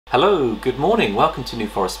Hello, good morning, welcome to New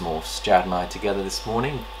Forest Morphs. Jared and I are together this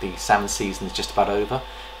morning. The salmon season is just about over.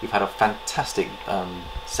 We've had a fantastic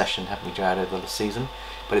session, haven't we, Jared, over the season?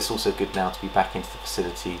 But it's also good now to be back into the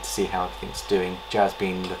facility to see how everything's doing. Jared's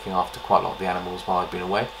been looking after quite a lot of the animals while I've been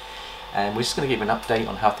away. And we're just going to give you an update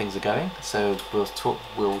on how things are going. So we've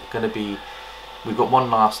got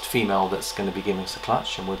one last female that's going to be giving us a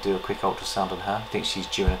clutch, and we'll do a quick ultrasound on her. I think she's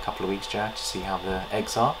due in a couple of weeks, Jared, to see how the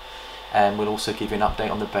eggs are. And we'll also give you an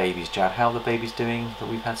update on the babies. Jared, how are the babies doing that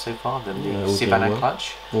we've had so far? The Savannah well.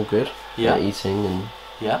 Clutch? All good. Yeah. They're eating and...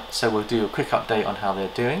 Yeah, so we'll do a quick update on how they're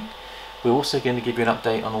doing. We're also going to give you an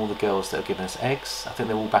update on all the girls that have given us eggs. I think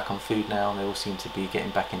they're all back on food now and they all seem to be getting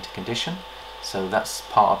back into condition. So that's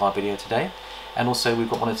part of our video today. And also we've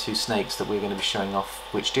got one or two snakes that we're going to be showing off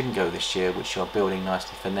which didn't go this year, which are building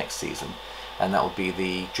nicely for next season. And that will be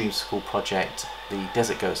the Dreamsicle project, the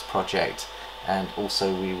Desert Ghost project, and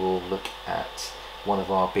also we will look at one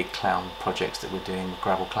of our big clown projects that we're doing,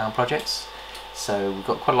 gravel clown projects. So we've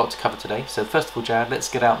got quite a lot to cover today. So first of all, Jared, let's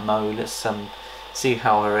get out and mow, let's see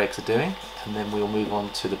how our eggs are doing, and then we'll move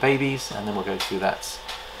on to the babies, and then we'll go through that.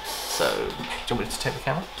 So, do you want me to take the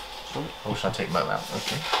camera? Sure. Or should I take Mo out?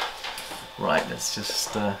 Okay. Right, let's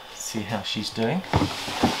just see how she's doing.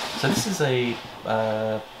 So this is a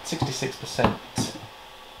 66%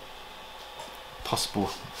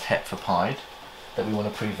 possible het for pied that we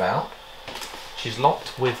want to prove out. She's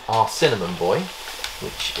locked with our cinnamon boy,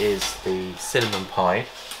 which is the cinnamon pied,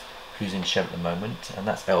 who's in shed at the moment, and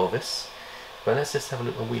that's Elvis. But let's just have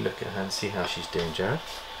a wee look at her and see how she's doing, Jared.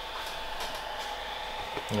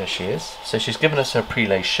 There she is. So she's given us her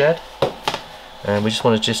pre-lay shed, and we just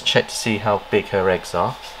want to check to see how big her eggs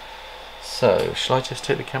are. So shall I just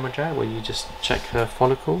take the camera, Jared, where you just check her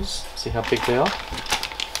follicles, see how big they are?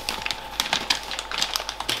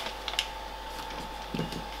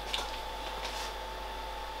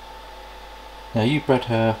 Now you bred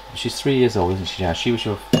her, she's 3 years old, isn't she now? She was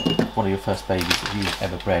one of your first babies that you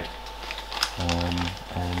ever bred.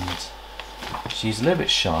 And she's a little bit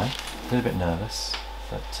shy, a little bit nervous,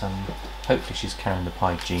 but hopefully she's carrying the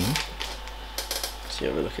pied gene. So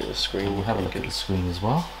you have a look at the screen. And we'll have a look at the screen as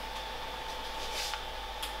well.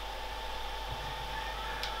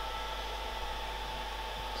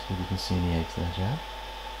 See if we can see any eggs there, Jared.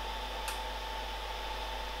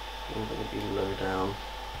 I'm going to be low down.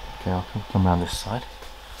 Okay, I'll come around this side.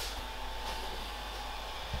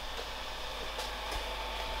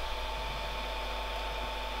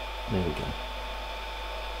 There we go.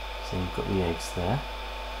 So you've got the eggs there.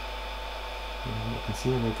 And you can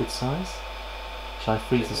see them, they're good size. Shall I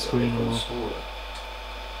freeze the screen? Or...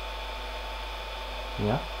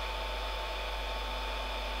 Yeah.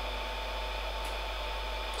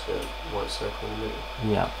 So white circle in the middle.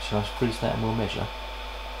 Yeah. Shall I freeze that and we'll measure?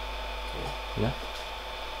 Yeah. Yeah.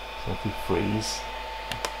 So if we freeze,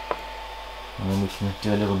 and then we can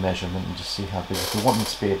do a little measurement and just see how big. We want them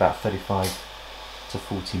to be about 35 to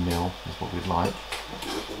 40 mil is what we'd like.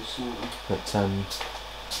 But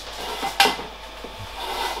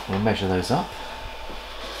we'll measure those up.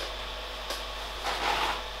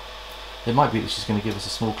 It might be that she's going to give us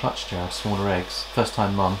a small clutch, Jared, smaller eggs. First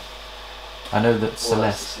time mum. I know that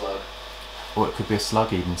Celeste, or it could be a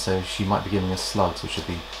slug even, so she might be giving us slugs, which would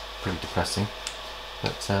be pretty depressing.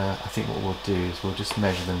 But I think what we'll do is we'll just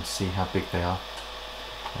measure them to see how big they are,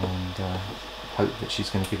 and hope that she's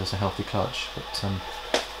going to give us a healthy clutch. But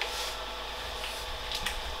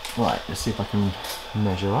right, let's see if I can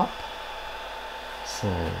measure up. So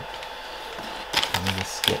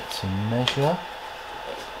let's get to measure.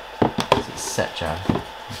 It's set, Jared.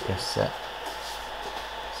 Press set.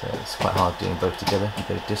 So it's quite hard doing both together. You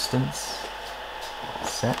go distance,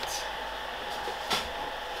 set.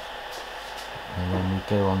 And then we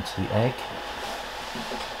go on to the egg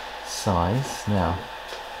size. Now,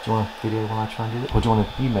 do you want a video while I try and do it? Or do you want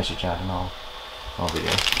to measure, Jared, and I'll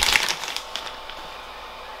video?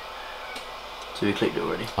 So we clicked it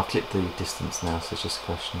already? I've clicked the distance now, so it's just a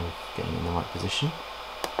question of getting in the right position.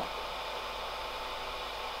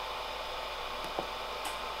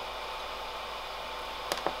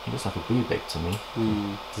 It looks like a boob egg to me.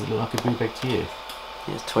 Does it look like a boob egg to you?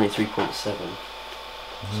 Yeah, it's 23.7.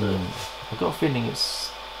 So I've got a feeling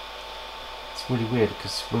it's really weird,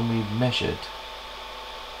 because when we measured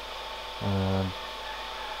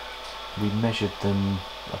them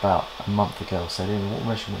about a month ago, so I don't know what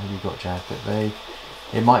measurement have you got, Jack, but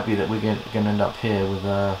it might be that we're going to end up here with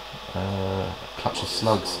a clutch of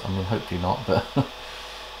slugs. I mean, hopefully not, but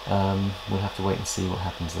we'll have to wait and see what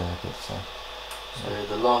happens there. But so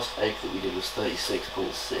the last egg that we did was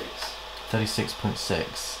 36.6. 36.6. So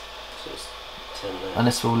it's 10 there.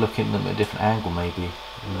 Unless we're looking at them at a different angle, maybe.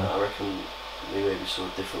 No, I reckon we maybe saw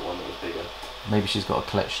a different one that was bigger. Maybe she's got a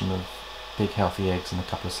collection of big healthy eggs and a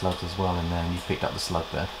couple of slugs as well in there, and you picked up the slug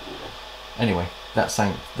there. Yeah. Anyway, that's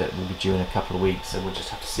something that will be due in a couple of weeks, so we'll just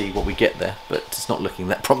have to see what we get there. But it's not looking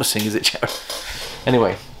that promising, is it, Jared?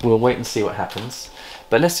 Anyway, we'll wait and see what happens.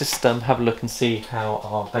 But let's just have a look and see how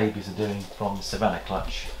our babies are doing from the Savannah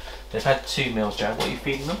clutch. They've had 2 meals, Jared. What are you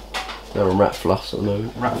feeding them? They're on rat fluffs at the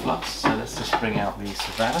moment. Rat fluffs. So let's just bring out the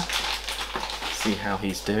Savannah, see how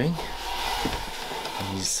he's doing.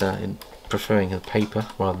 He's preferring the paper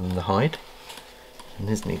rather than the hide. And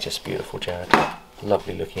isn't he just beautiful, Jared?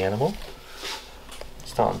 Lovely looking animal.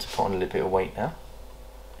 Starting to put on a little bit of weight now.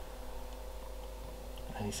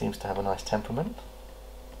 And he seems to have a nice temperament.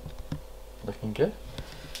 Looking good.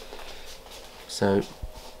 So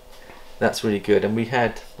that's really good. And we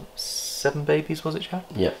had 7 babies, was it, Chad?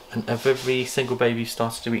 Yeah. And have every single baby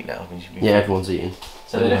started to eat now? Yeah, everyone's eating.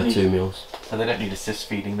 So they had 2 meals. So they don't need assist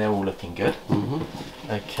feeding, they're all looking good.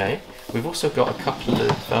 Mm-hmm. Okay. We've also got a couple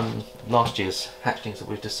of last year's hatchlings that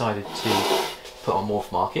we've decided to put on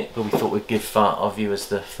Morph Market, but we thought we'd give our viewers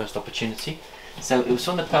the first opportunity. So it was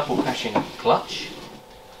from the Purple Passion clutch,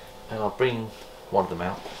 and I'll bring one of them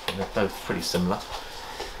out, and they're both pretty similar.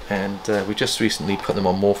 And we just recently put them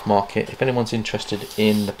on Morph Market. If anyone's interested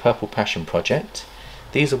in the Purple Passion project,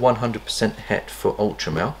 these are 100% het for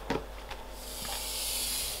Ultramel.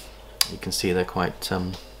 You can see they're quite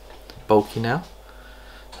bulky now.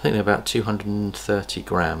 I think they're about 230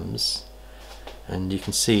 grams, and you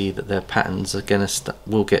can see that their patterns are going to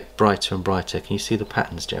will get brighter and brighter. Can you see the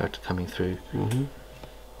patterns, Jared, coming through? Mm-hmm.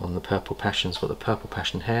 On the Purple Passion's got the Purple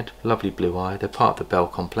Passion head, lovely blue eye. They're part of the Bell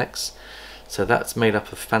complex. So that's made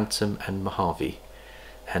up of Phantom and Mojave,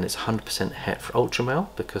 and it's 100% het for Ultramel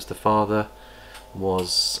because the father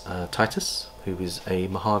was Titus, who is a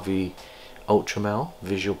Mojave Ultramel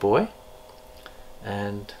visual boy,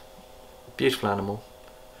 and beautiful animal.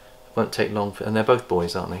 Won't take long and they're both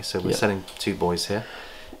boys, aren't they? So we're selling 2 boys here.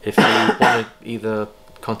 If you want to either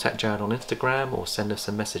contact Jared on Instagram or send us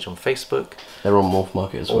a message on Facebook. They're on Morph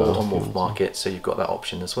Market as well. On Morph Market, so you've got that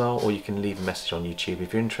option as well. Or you can leave a message on YouTube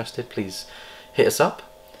if you're interested. Please hit us up.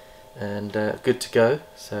 And good to go.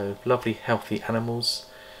 So lovely, healthy animals,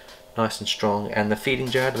 nice and strong. And they're feeding,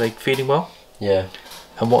 Jared. Are they feeding well? Yeah.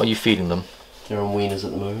 And what are you feeding them? They're on weaners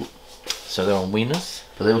at the moment. So they're on weaners.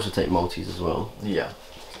 But they also take multis as well. Yeah.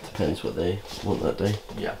 Depends what they want that day.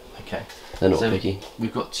 Yeah. Okay. They're not so picky.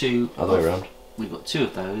 We've got 2. Other way around. We've got 2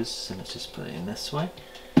 of those, so let's just put it in this way.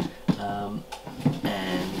 And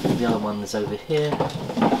the other one is over here.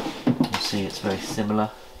 You see it's very similar.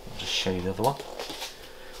 I'll just show you the other one.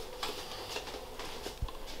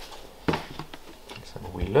 Let's have a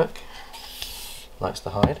wee look. Likes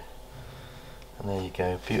the hide. And there you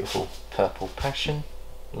go, beautiful Purple Passion.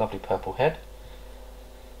 Lovely purple head.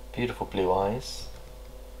 Beautiful blue eyes.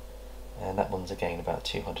 And that one's again about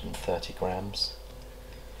 230 grams.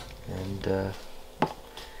 And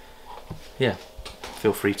yeah,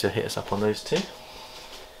 feel free to hit us up on those 2.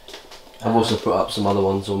 I've also put up some other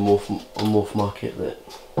ones on Morph Market that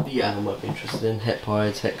I might be interested in. Het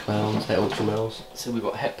Pieds, Het Clowns, Het Ultramels. So we've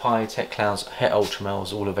got Het Pieds, Het Clowns, Het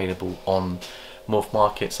Ultramels all available on Morph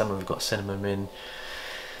Market. Some of them have got cinnamon in.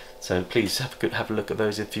 So please have a look at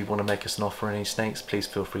those. If you want to make us an offer on any snakes, please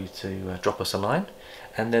feel free to drop us a line.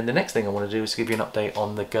 And then the next thing I want to do is give you an update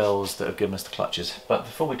on the girls that have given us the clutches. But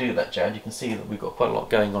before we do that, Jared, you can see that we've got quite a lot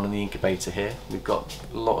going on in the incubator here. We've got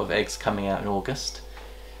a lot of eggs coming out in August.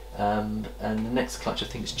 And the next clutch I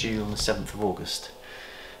think is due on the 7th of August,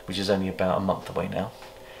 which is only about a month away now.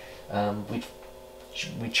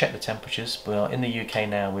 We checked the temperatures. Well, in the UK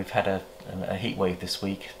now we've had a heat wave this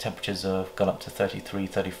week. Temperatures have gone up to 33,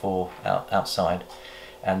 34 outside,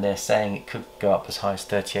 and they're saying it could go up as high as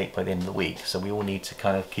 38 by the end of the week. So we all need to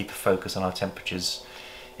kind of keep a focus on our temperatures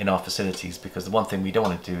in our facilities, because the one thing we don't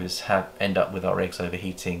want to do is end up with our eggs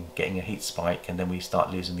overheating, getting a heat spike, and then we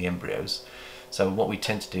start losing the embryos. So what we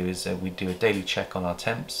tend to do is we do a daily check on our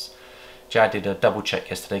temps. Jad did a double check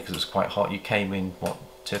yesterday because it was quite hot. You came in, what,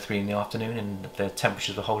 2 or 3 in the afternoon, and the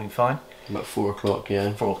temperatures were holding fine? About 4 o'clock,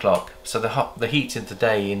 yeah. 4 o'clock. So the heat in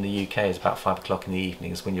today in the UK is about 5 o'clock in the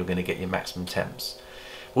evening is when you're going to get your maximum temps.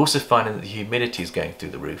 We're also finding that the humidity is going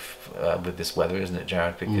through the roof with this weather, isn't it,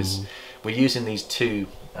 Jared? Because we're using these 2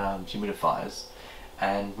 humidifiers,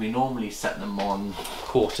 and we normally set them on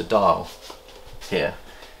quarter dial here.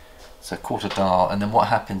 So quarter dial, and then what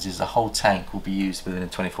happens is the whole tank will be used within a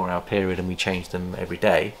 24-hour period, and we change them every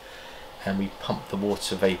day, and we pump the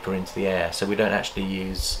water vapour into the air. So we don't actually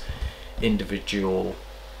use individual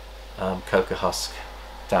cocoa husk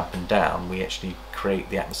dampened down, we actually create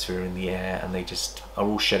the atmosphere in the air, and they just are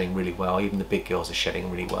all shedding really well. Even the big girls are shedding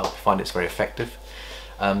really well. I find it's very effective.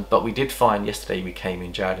 But we did find yesterday we came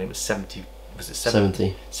in, Jared, and it was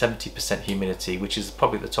 70% humidity, which is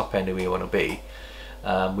probably the top end where we want to be.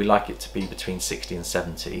 We like it to be between 60 and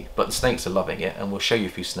 70, but the snakes are loving it, and we'll show you a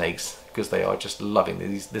few snakes because they are just loving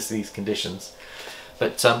these conditions.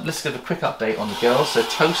 But let's give a quick update on the girls. So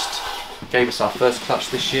Toast gave us our first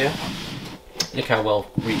clutch this year. Look how well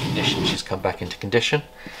reconditioned she's come back into condition.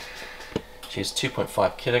 She's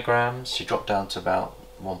 2.5 kilograms. She dropped down to about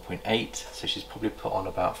 1.8, so she's probably put on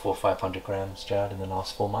about 400 or 500 grams, Jared, in the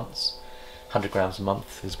last 4 months. 100 grams a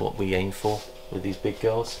month is what we aim for with these big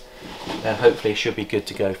girls, and hopefully she'll be good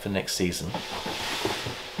to go for next season.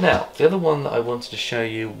 Now, the other one that I wanted to show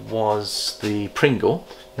you was the Pringle.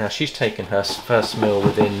 Now, she's taken her first meal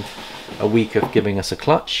within a week of giving us a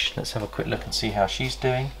clutch. Let's have a quick look and see how she's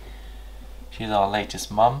doing. She's our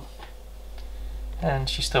latest mum, and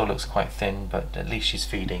she still looks quite thin, but at least she's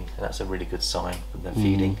feeding, and that's a really good sign when they're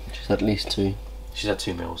feeding. She's had at least 2. She's had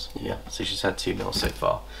 2 meals, yeah. So she's had 2 meals so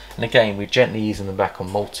far. And again, we're gently easing them back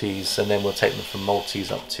on Maltese, and then we'll take them from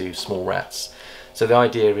Maltese up to small rats. So the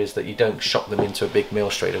idea is that you don't shock them into a big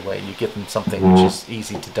meal straight away. You give them something which is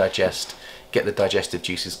easy to digest, get the digestive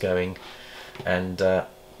juices going, and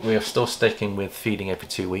we are still sticking with feeding every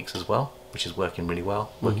 2 weeks as well, which is working really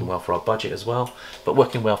well, working well for our budget as well, but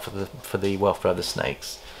working well for the welfare of the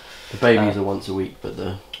snakes. The babies are once a week, but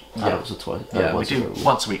the adults are twice. Yeah, we do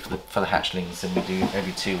once a week for the hatchlings, and we do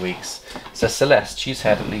every 2 weeks. So Celeste, she's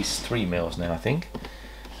had at least 3 meals now, I think.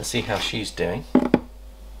 Let's see how she's doing.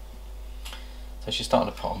 So she's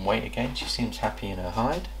starting to put on weight again. She seems happy in her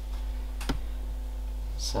hide.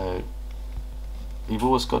 So you've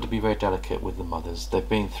always got to be very delicate with the mothers. They've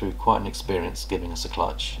been through quite an experience giving us a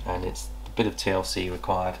clutch, and it's a bit of TLC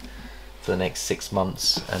required for the next 6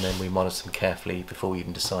 months, and then we monitor them carefully before we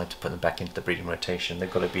even decide to put them back into the breeding rotation.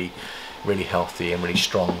 They've got to be really healthy and really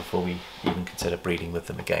strong before we even consider breeding with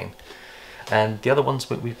them again. And the other ones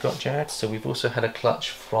we've got, Jared, so we've also had a clutch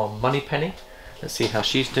from Moneypenny. Let's see how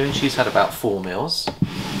she's doing. She's had about 4 meals.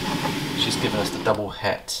 She's given us the double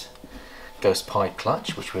het ghost pied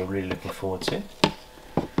clutch, which we're really looking forward to.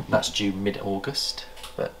 That's due mid-August,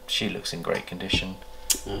 but she looks in great condition.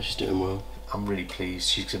 Yeah, she's doing well. I'm really pleased.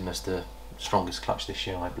 She's given us the strongest clutch this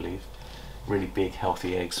year, I believe. Really big,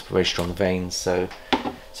 healthy eggs, very strong veins. So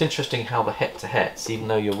it's interesting how the het to hets, even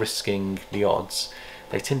though you're risking the odds,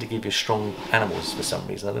 they tend to give you strong animals for some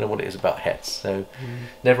reason. I don't know what it is about hets. So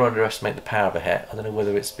never underestimate the power of a het. I don't know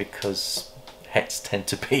whether it's because hets tend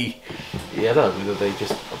to be, I don't know, whether they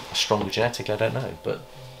just are stronger genetically, I don't know, but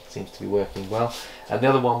it seems to be working well. And the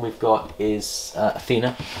other one we've got is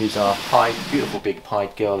Athena, who's our pied, beautiful big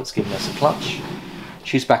pied girl that's given us a clutch.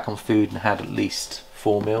 She's back on food and had at least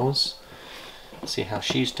 4 meals. Let's see how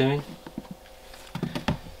she's doing.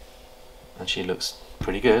 And she looks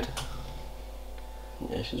pretty good.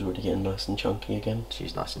 Yeah, she's already getting nice and chunky again.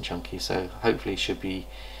 She's nice and chunky, so hopefully she'll be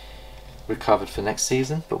recovered for next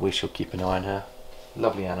season, but we shall keep an eye on her.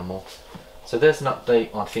 Lovely animal. So there's an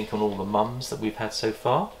update, I think, on all the mums that we've had so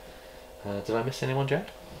far. Did I miss anyone, Jared?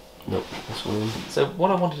 Nope, that's all. So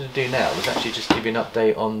what I wanted to do now was actually just give you an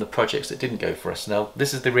update on the projects that didn't go for us. Now,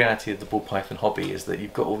 this is the reality of the ball python hobby, is that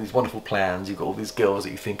you've got all these wonderful plans, you've got all these girls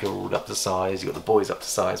that you think are all up to size, you've got the boys up to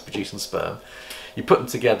size producing sperm. You put them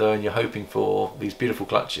together and you're hoping for these beautiful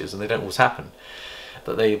clutches, and they don't always happen.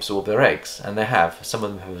 But they absorb their eggs, and they have. Some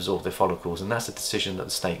of them have absorbed their follicles, and that's a decision that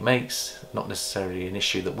the snake makes, not necessarily an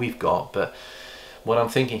issue that we've got. But what I'm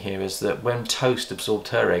thinking here is that when Toast absorbed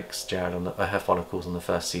her eggs, Jared, on her follicles in the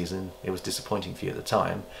first season, it was disappointing for you at the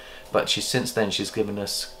time. But since then she's given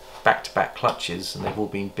us back-to-back clutches, and they've all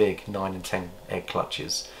been big 9 and 10 egg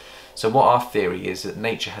clutches. So what our theory is that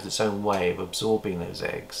nature has its own way of absorbing those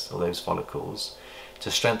eggs, or those follicles, to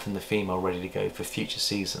strengthen the female ready to go for future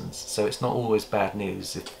seasons. So it's not always bad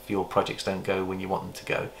news if your projects don't go when you want them to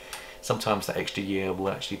go. Sometimes that extra year will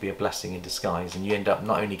actually be a blessing in disguise, and you end up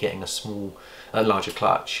not only getting a larger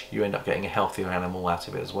clutch, you end up getting a healthier animal out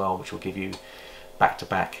of it as well, which will give you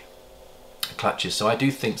back-to-back clutches. So I do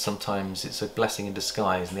think sometimes it's a blessing in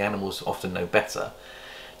disguise, and the animals often know better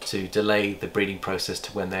to delay the breeding process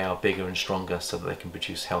to when they are bigger and stronger, so that they can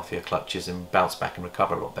produce healthier clutches and bounce back and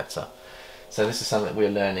recover a lot better. So this is something that we're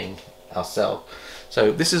learning ourselves.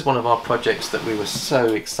 So this is one of our projects that we were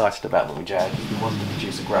so excited about when we wanted to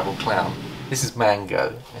produce a gravel clown. This is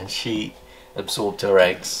Mango, and she absorbed her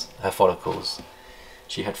eggs, her follicles.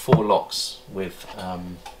 She had 4 locks with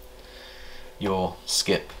your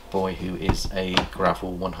Skip boy, who is a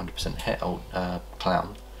gravel 100% het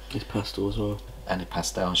clown. He's pastel as well. and a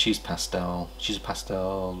pastel, and she's pastel. She's a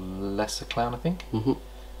pastel lesser clown, I think.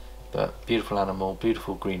 But beautiful animal,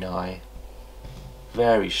 beautiful green eye,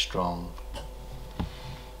 very strong.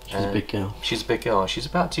 She's a big girl. She's a big girl. She's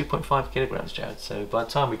about 2.5 kilograms, Jared. So by the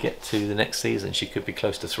time we get to the next season, she could be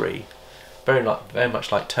close to 3. Very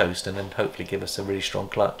much like Toast, and then hopefully give us a really strong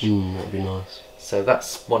clutch. That'd be nice. So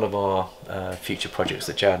that's one of our future projects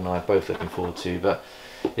that Jared and I are both looking forward to. But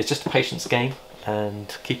it's just a patience game,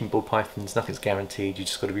 and keeping ball pythons, nothing's guaranteed. You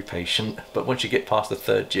just got to be patient. But once you get past the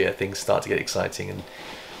 3rd year, things start to get exciting, and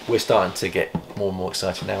we're starting to get more and more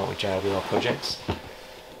excited now with Jared with our projects.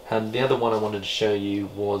 And the other one I wanted to show you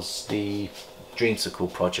was the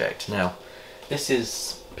Dreamsicle project. Now, this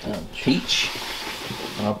is Peach,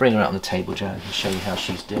 and I'll bring her out on the table, Jared, and show you how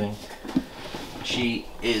she's doing. She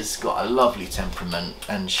is got a lovely temperament,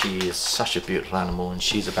 and she is such a beautiful animal, and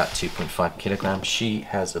she's about 2.5 kilograms. She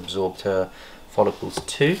has absorbed her follicles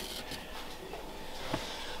too.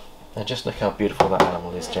 Now just look how beautiful that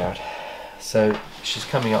animal is, Jared. So she's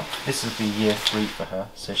coming up, this will be year 3 for her,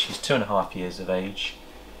 so she's 2.5 years of age.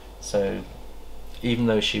 So even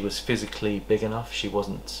though she was physically big enough, she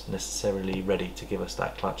wasn't necessarily ready to give us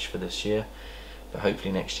that clutch for this year, but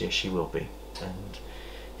hopefully next year she will be. And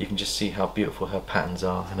you can just see how beautiful her patterns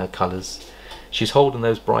are and her colours. She's holding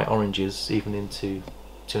those bright oranges even into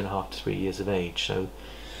 2.5 to 3 years of age, so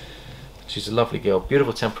she's a lovely girl,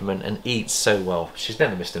 beautiful temperament, and eats so well. She's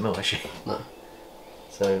never missed a meal, has she? No.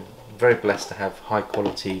 So very blessed to have high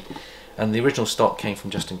quality, and the original stock came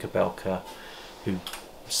from Justin Kabelka, who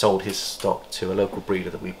sold his stock to a local breeder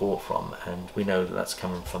that we bought from, and we know that that's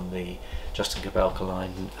coming from the Justin Kabelka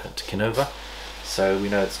line at Canova, so we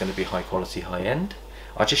know it's going to be high quality, high end.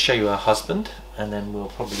 I'll just show you her husband, and then we'll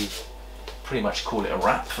probably pretty much call it a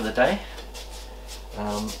wrap for the day.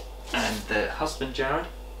 And the husband, Jared,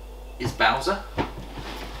 is Bowser.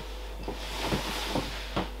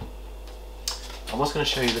 I was going to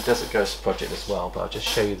show you the Desert Ghost project as well, but I'll just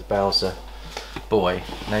show you the Bowser boy.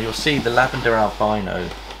 Now you'll see the lavender albino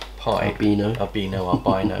pie. Albino.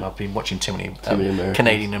 I've been watching too many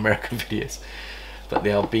Canadian American videos. But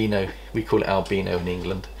the albino, we call it albino in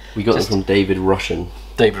England. We got it from David Russian.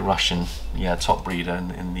 David Russian, yeah, top breeder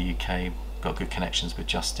in the UK. Got good connections with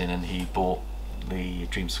Justin, and he bought the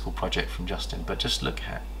Dreamsicle project from Justin. But just look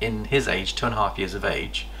at, in his age, 2.5 years of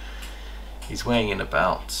age, he's weighing in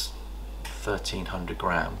about 1,300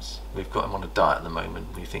 grams. We've got him on a diet at the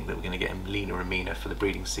moment. We think that we're going to get him leaner and meaner for the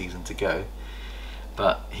breeding season to go.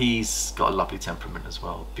 But he's got a lovely temperament as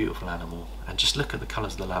well, beautiful animal. And just look at the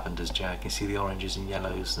colours of the lavenders, Jack. You can see the oranges and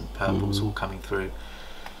yellows and purples all coming through.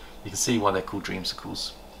 You can see why they're called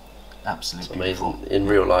Dreamsicles. Absolutely beautiful. Amazing. In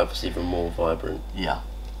real life it's even more vibrant. Yeah,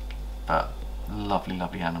 but lovely,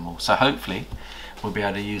 lovely animal. So hopefully we'll be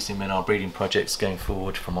able to use him in our breeding projects going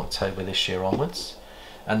forward from October this year onwards.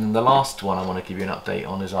 And then the last one I want to give you an update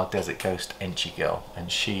on is our Desert Ghost Enchi girl,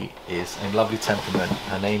 and she is a lovely temperament.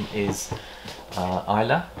 Her name is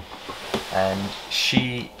Isla, and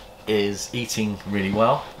she is eating really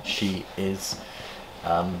well. She is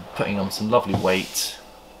putting on some lovely weight,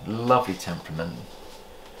 lovely temperament,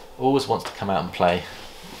 always wants to come out and play,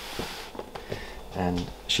 and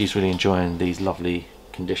she's really enjoying these lovely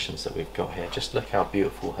conditions that we've got here. Just look how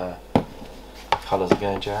beautiful her colours are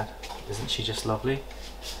going, Jared. Isn't she just lovely?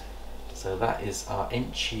 So that is our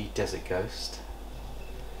Enchi Desert Ghost,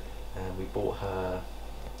 and we bought her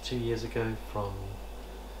 2 years ago from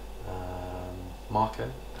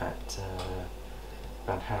Marco at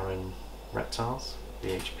Van Haren Reptiles,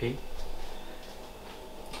 BHP,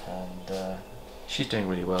 and she's doing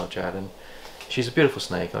really well, Jad, and she's a beautiful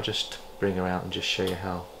snake. I'll just bring her out and just show you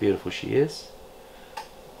how beautiful she is.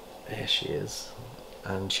 There she is,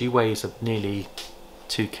 and she weighs nearly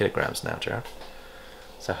 2 kilograms now, Jad.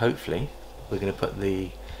 So hopefully we're going to put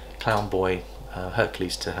the clown boy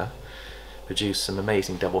Hercules to her, produce some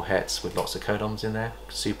amazing double hets with lots of codoms in there,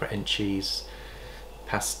 super enchis,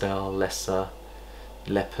 pastel, lesser,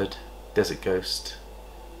 leopard, desert ghost.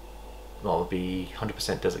 Well, it'll be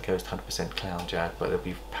 100% desert ghost, 100% clown, Jad, but they'll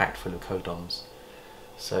be packed full of codoms.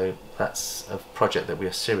 So that's a project that we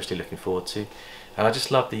are seriously looking forward to. And I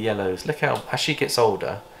just love the yellows. Look how, as she gets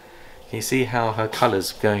older, can you see how her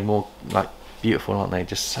colours going more like beautiful, aren't they?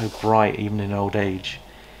 Just so bright even in old age.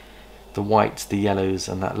 The whites, the yellows,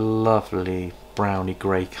 and that lovely browny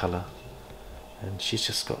grey colour. And she's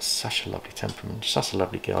just got such a lovely temperament, such a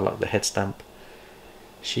lovely girl. I like the head stamp.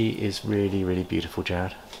 She is really, really beautiful,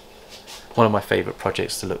 Jared. One of my favourite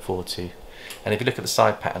projects to look forward to. And if you look at the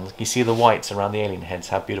side patterns, you see the whites around the alien heads,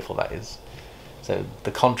 how beautiful that is. So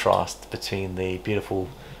the contrast between the beautiful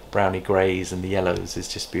browny greys and the yellows is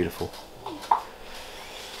just beautiful.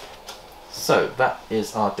 So that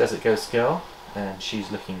is our desert ghost girl, and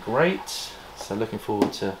she's looking great. So looking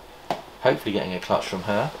forward to hopefully getting a clutch from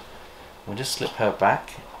her. We'll just slip her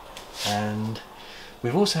back, and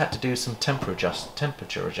we've also had to do some temperature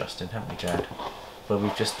adjusting, haven't we, Jad? Where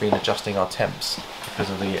we've just been adjusting our temps because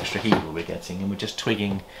of the extra heat we're getting, and we're just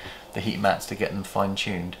twigging the heat mats to get them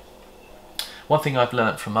fine-tuned. One thing I've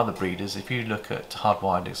learnt from other breeders, if you look at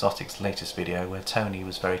Hardwired Exotics' latest video where Tony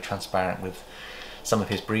was very transparent with some of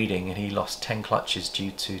his breeding, and he lost 10 clutches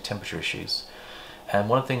due to temperature issues. And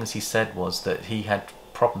one of the things he said was that he had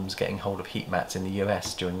problems getting hold of heat mats in the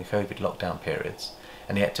US during the COVID lockdown periods,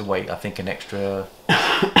 and he had to wait, I think, an extra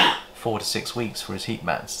 4 to 6 weeks for his heat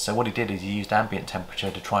mats. So what he did is he used ambient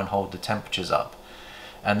temperature to try and hold the temperatures up,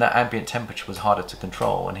 and that ambient temperature was harder to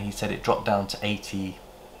control, and he said it dropped down to 80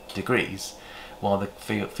 degrees while the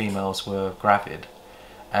females were gravid,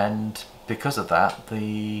 and because of that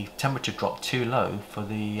the temperature dropped too low for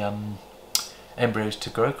the embryos to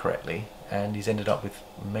grow correctly, and he's ended up with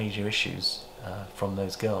major issues from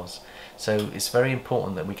those girls. So it's very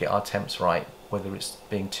important that we get our temps right, whether it's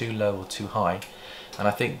being too low or too high. And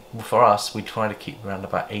I think for us, we try to keep around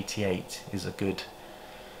about 88 is a good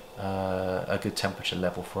temperature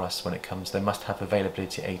level for us when it comes. They must have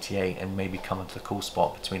availability at 88 and maybe come into the cool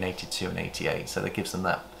spot between 82 and 88. So that gives them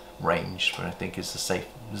that range where I think is the safe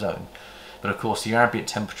zone. But of course, your ambient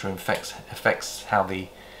temperature affects how the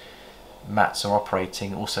mats are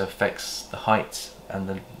operating. It also affects the height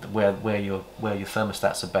and where your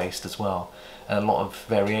thermostats are based as well. And a lot of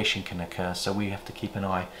variation can occur, so we have to keep an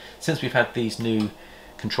eye. Since we've had these new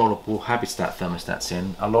controllable habitat thermostats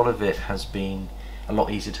in, a lot of it has been a lot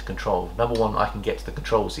easier to control. Number one, I can get to the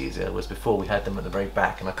controls easier, whereas before we had them at the very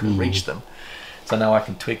back and I couldn't reach them. So now I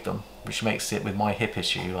can twig them, which makes it, with my hip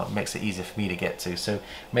issue, it makes it easier for me to get to. So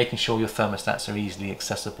making sure your thermostats are easily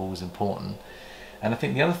accessible is important. And I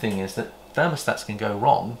think the other thing is that thermostats can go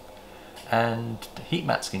wrong, and heat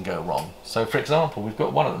mats can go wrong. So for example, we've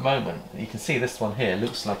got one at the moment. You can see this one here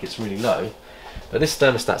looks like it's really low, but this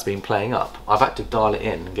thermostat's been playing up. I've had to dial it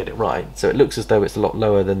in and get it right, so it looks as though it's a lot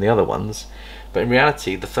lower than the other ones, but in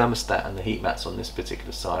reality the thermostat and the heat mats on this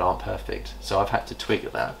particular side aren't perfect, so I've had to twig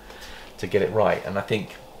at that to get it right. And I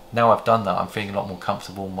think now I've done that, I'm feeling a lot more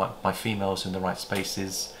comfortable. My females are in the right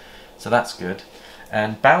spaces, so that's good.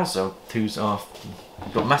 And Bowser, we've got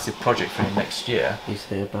a massive project for him next year. He's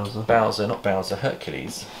here, Bowser. Bowser, not Bowser,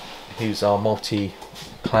 Hercules, who's our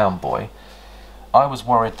multi-clown boy. I was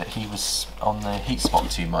worried that he was on the heat spot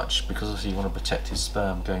too much, because obviously you want to protect his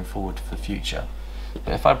sperm going forward for the future.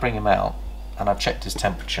 But if I bring him out, and I've checked his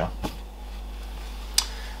temperature,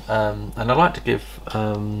 and I'd like to give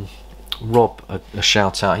Rob a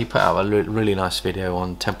shout out. He put out a really nice video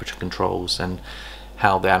on temperature controls and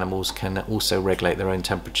how the animals can also regulate their own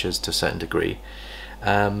temperatures to a certain degree.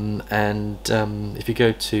 If you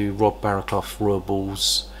go to Rob Barraclough Royal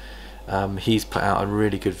Balls, he's put out a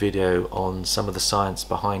really good video on some of the science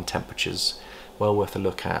behind temperatures, well worth a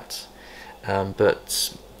look at.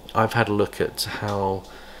 But I've had a look at how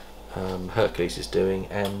Hercules is doing,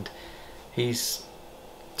 and he's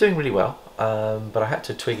doing really well. But I had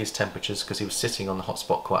to twig his temperatures because he was sitting on the hot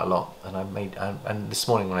spot quite a lot, and this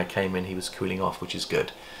morning when I came in he was cooling off, which is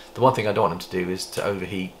good. The one thing I don't want him to do is to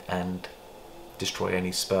overheat and destroy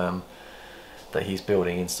any sperm that he's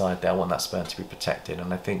building inside there. I want that sperm to be protected,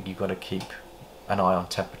 and I think you've got to keep an eye on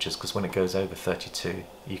temperatures, because when it goes over 32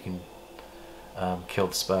 you can kill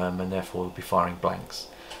the sperm and therefore be firing blanks.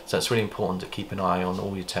 So it's really important to keep an eye on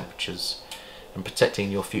all your temperatures and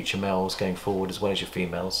protecting your future males going forward as well as your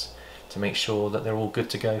females, to make sure that they're all good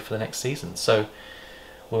to go for the next season. So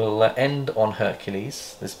we'll end on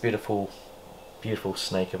Hercules, this beautiful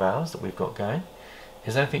snake of ours that we've got going.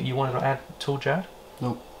 Is there anything you wanted to add at all, Jared?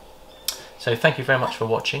 Nope. So thank you very much for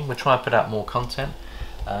watching. We'll try and put out more content.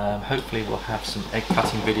 Hopefully we'll have some egg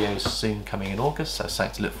cutting videos soon coming in August, so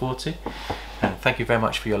something to look forward to. And thank you very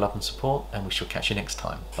much for your love and support, and we shall catch you next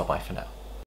time. Bye bye for now.